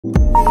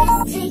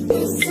Take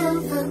this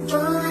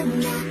overboard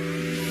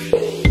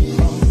now.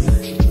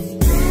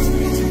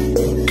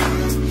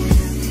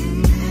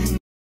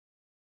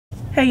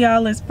 Hey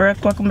y'all, it's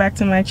Brooke. Welcome back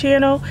to my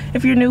channel.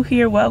 If you're new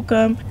here,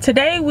 welcome.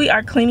 Today we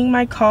are cleaning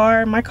my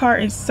car. My car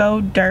is so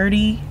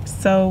dirty,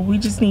 so we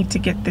just need to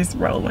get this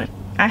rolling.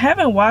 I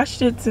haven't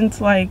washed it since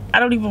I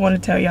don't even want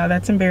to tell y'all,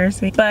 that's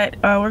embarrassing. But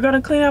we're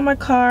gonna clean out my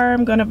car.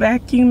 I'm gonna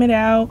vacuum it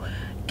out,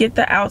 get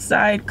the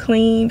outside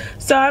clean.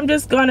 So I'm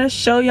just gonna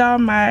show y'all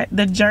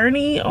the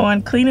journey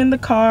on cleaning the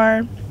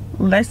car.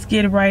 Let's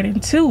get right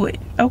into it,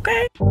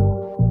 okay?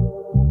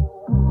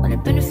 Only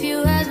been a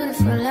few hours, but it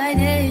felt like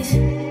days.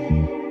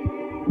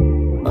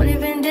 Only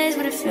been days,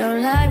 but it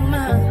felt like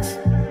months.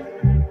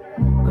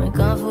 Been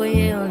gone for a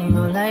year, only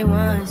know like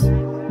once.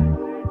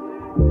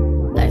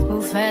 Life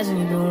move fast when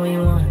you do what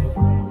you want.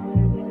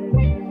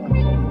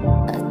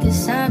 At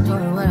this time,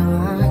 doing what I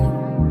want.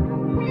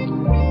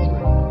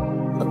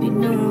 Hope you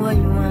doing what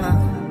you want.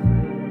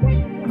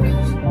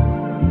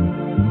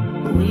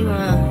 What you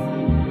want.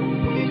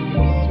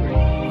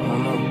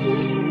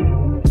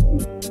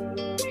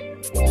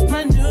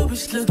 My new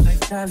bitch look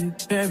like Halle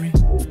Berry,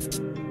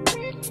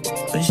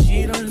 but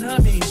she don't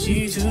love me,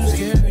 she too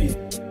scary.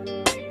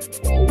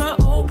 My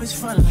old bitch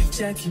front like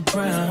Jackie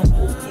Brown.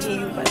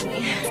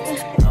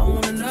 I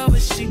wanna know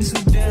if she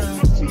too down.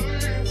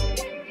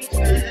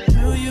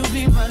 Will you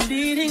be my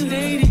leading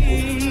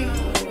lady?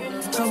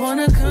 I want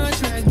a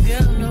contract,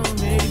 girl, no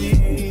maybe.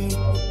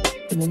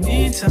 In the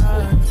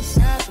meantime, It's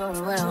not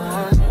going what I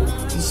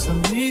want. it's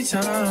some me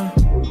time.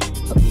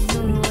 Hope you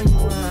doing what you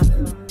want.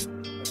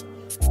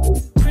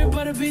 Crib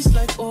by the beach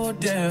like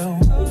Odell.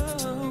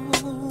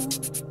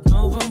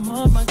 Over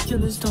my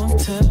killers don't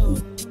tell.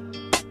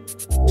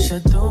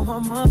 Shut over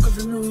my cause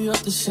I New York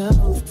the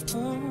shelf.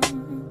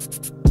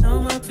 Now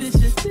my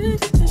bitch is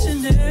the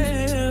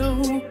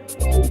Chanel.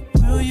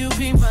 Will you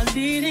be my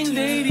leading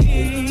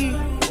lady?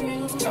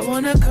 I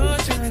want a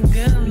contract,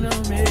 girl, no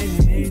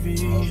maybe.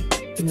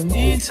 In the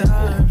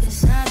meantime,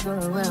 It's not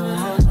going what I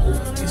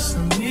want. it's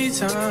some me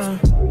time.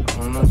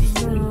 Hope you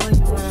doing what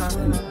you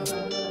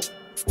want.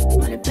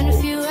 Only been a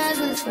few hours,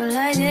 but it felt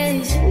like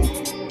days.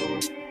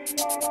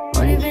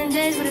 Only been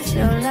days, but it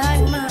felt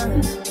like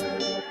months.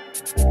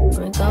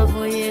 Been gone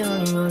for a year,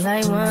 only know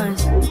like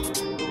once.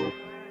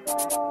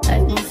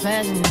 Life move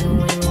fast when you do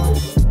what you want.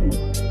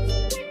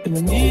 In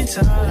the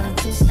meantime,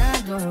 It's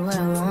not doing what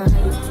I want.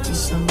 it's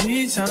some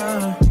me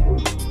time.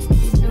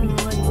 You doing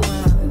what you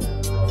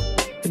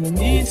want. In the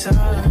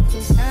meantime,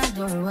 It's not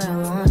doing what I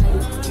want.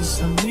 it's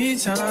some me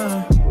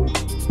time.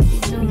 You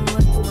doing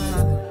what you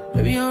want.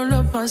 Maybe I don't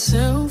love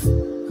myself,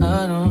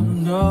 I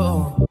don't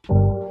know.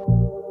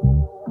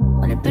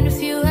 Only been a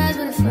few hours,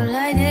 but it felt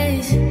like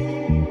days.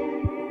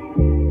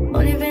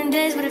 Only been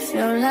days, but it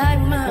felt like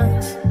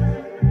months.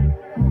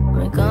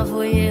 Been gone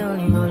for a year,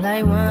 only know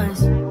like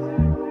once.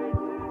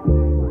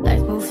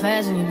 Life move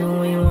fast when you do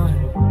what you want.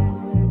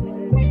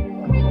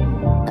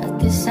 At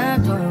this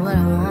time, doing what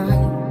I want.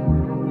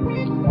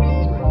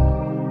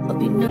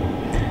 Hope you know.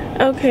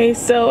 Okay,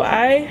 so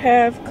I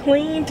have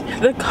cleaned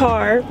the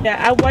car. Yeah,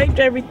 I wiped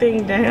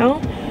everything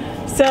down.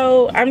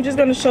 So I'm just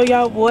gonna show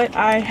y'all what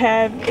I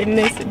have in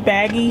this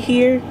baggie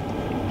here.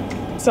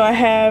 So I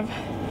have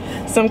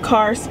some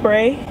car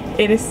spray.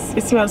 It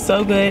smells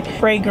so good.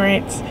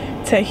 Fragrance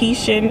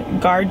Tahitian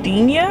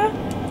Gardenia,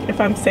 if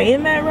I'm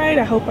saying that right.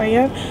 I hope I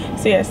am.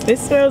 So yes, this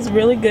smells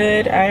really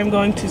good. I am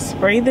going to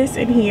spray this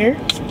in here,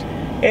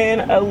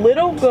 and a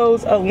little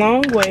goes a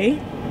long way.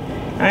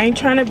 I ain't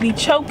trying to be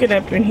choking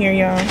up in here,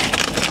 y'all.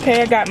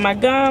 Okay, I got my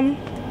gum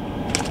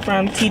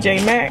from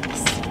TJ Maxx.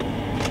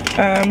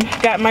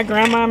 Got my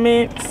Grandma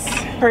Mints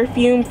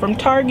perfume from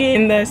Target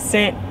in the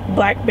scent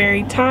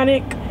Blackberry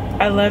Tonic.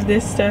 I love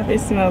this stuff. It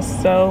smells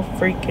so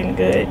freaking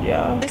good,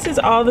 y'all. This is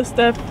all the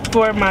stuff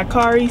for my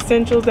car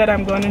essentials that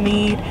I'm going to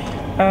need.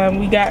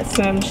 We got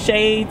some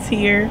shades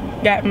here.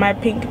 Got my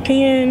pink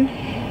pen.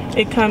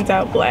 It comes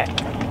out black.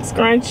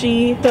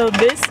 Scrunchie. So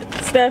this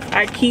stuff,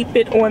 I keep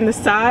it on the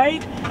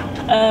side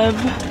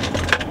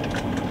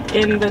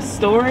in the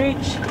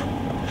storage.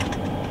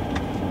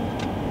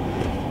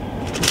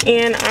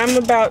 And I'm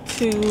about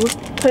to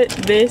put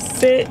this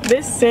scent.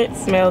 This scent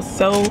smells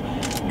so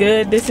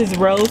good. This is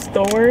Rose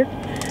Thorn.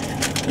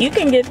 You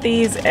can get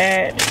these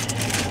at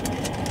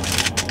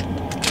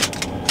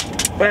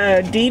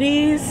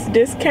DD's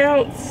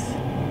discounts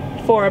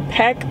for a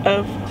pack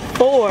of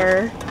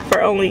 4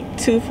 for only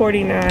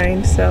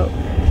 $2.49. So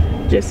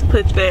just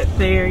put that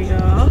there,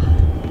 y'all.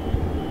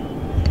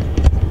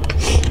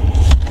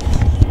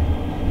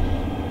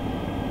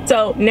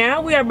 So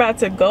now we are about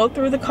to go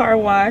through the car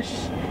wash,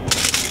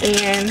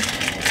 and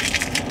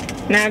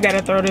now I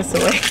gotta throw this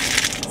away.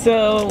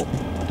 So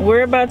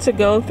we're about to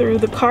go through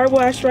the car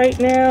wash right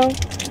now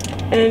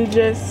and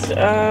just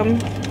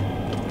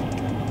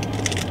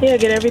yeah,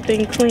 get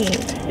everything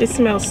cleaned. It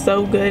smells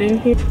so good in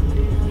here.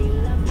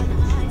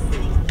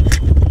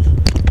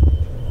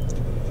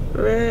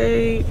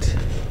 Right.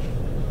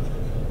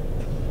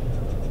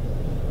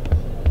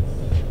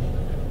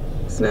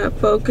 It's not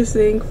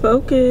focusing.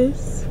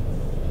 Focus.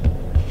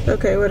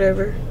 Okay,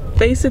 whatever.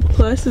 Basic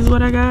plus is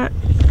what I got.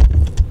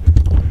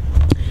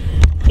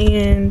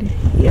 And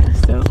yeah,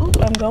 so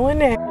I'm going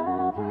there.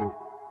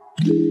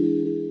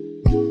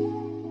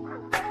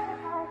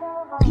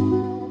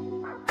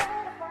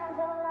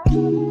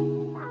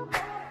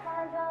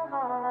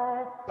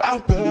 I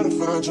better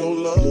find your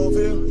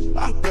loving,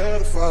 I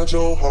better find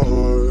your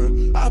heart.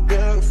 I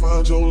better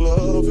find your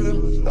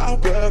loving, I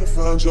better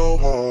find your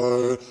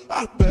heart.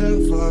 I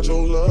better find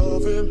your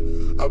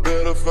loving, I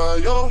better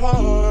find your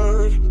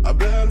heart. I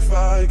better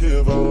find,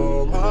 give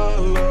all my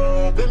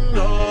love, and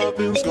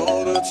nothing's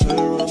gonna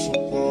tear us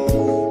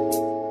apart.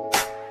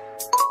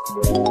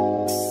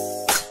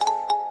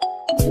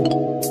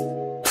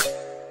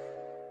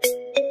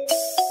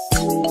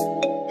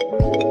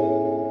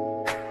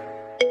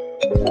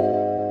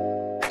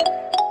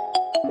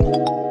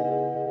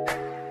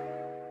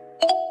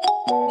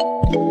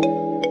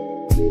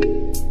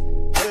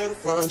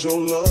 Find your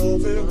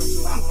loving,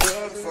 I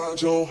better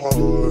find your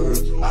heart.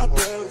 I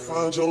better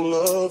find your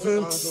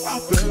loving, I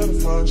better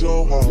find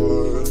your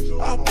heart.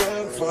 I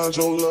better find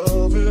your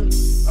loving,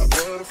 I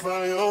better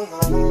find your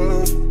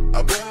heart.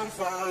 I better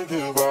find,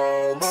 give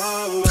all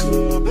my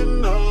love,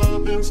 and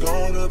nothing's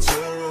gonna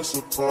tear us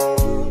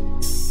apart.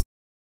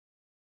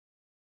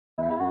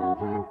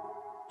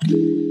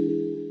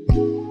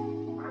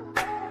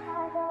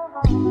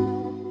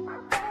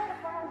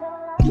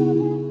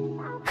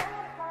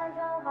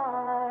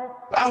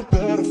 I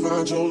better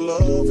find your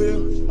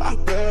loving, I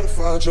better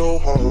find your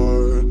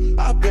heart.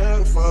 I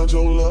better find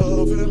your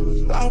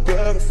loving, I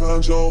better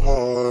find your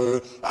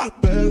heart. I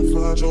better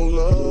find your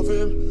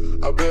loving,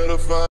 I better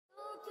find.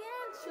 You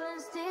can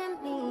trust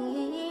in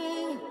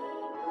me.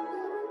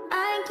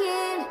 I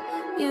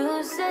can,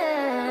 you said.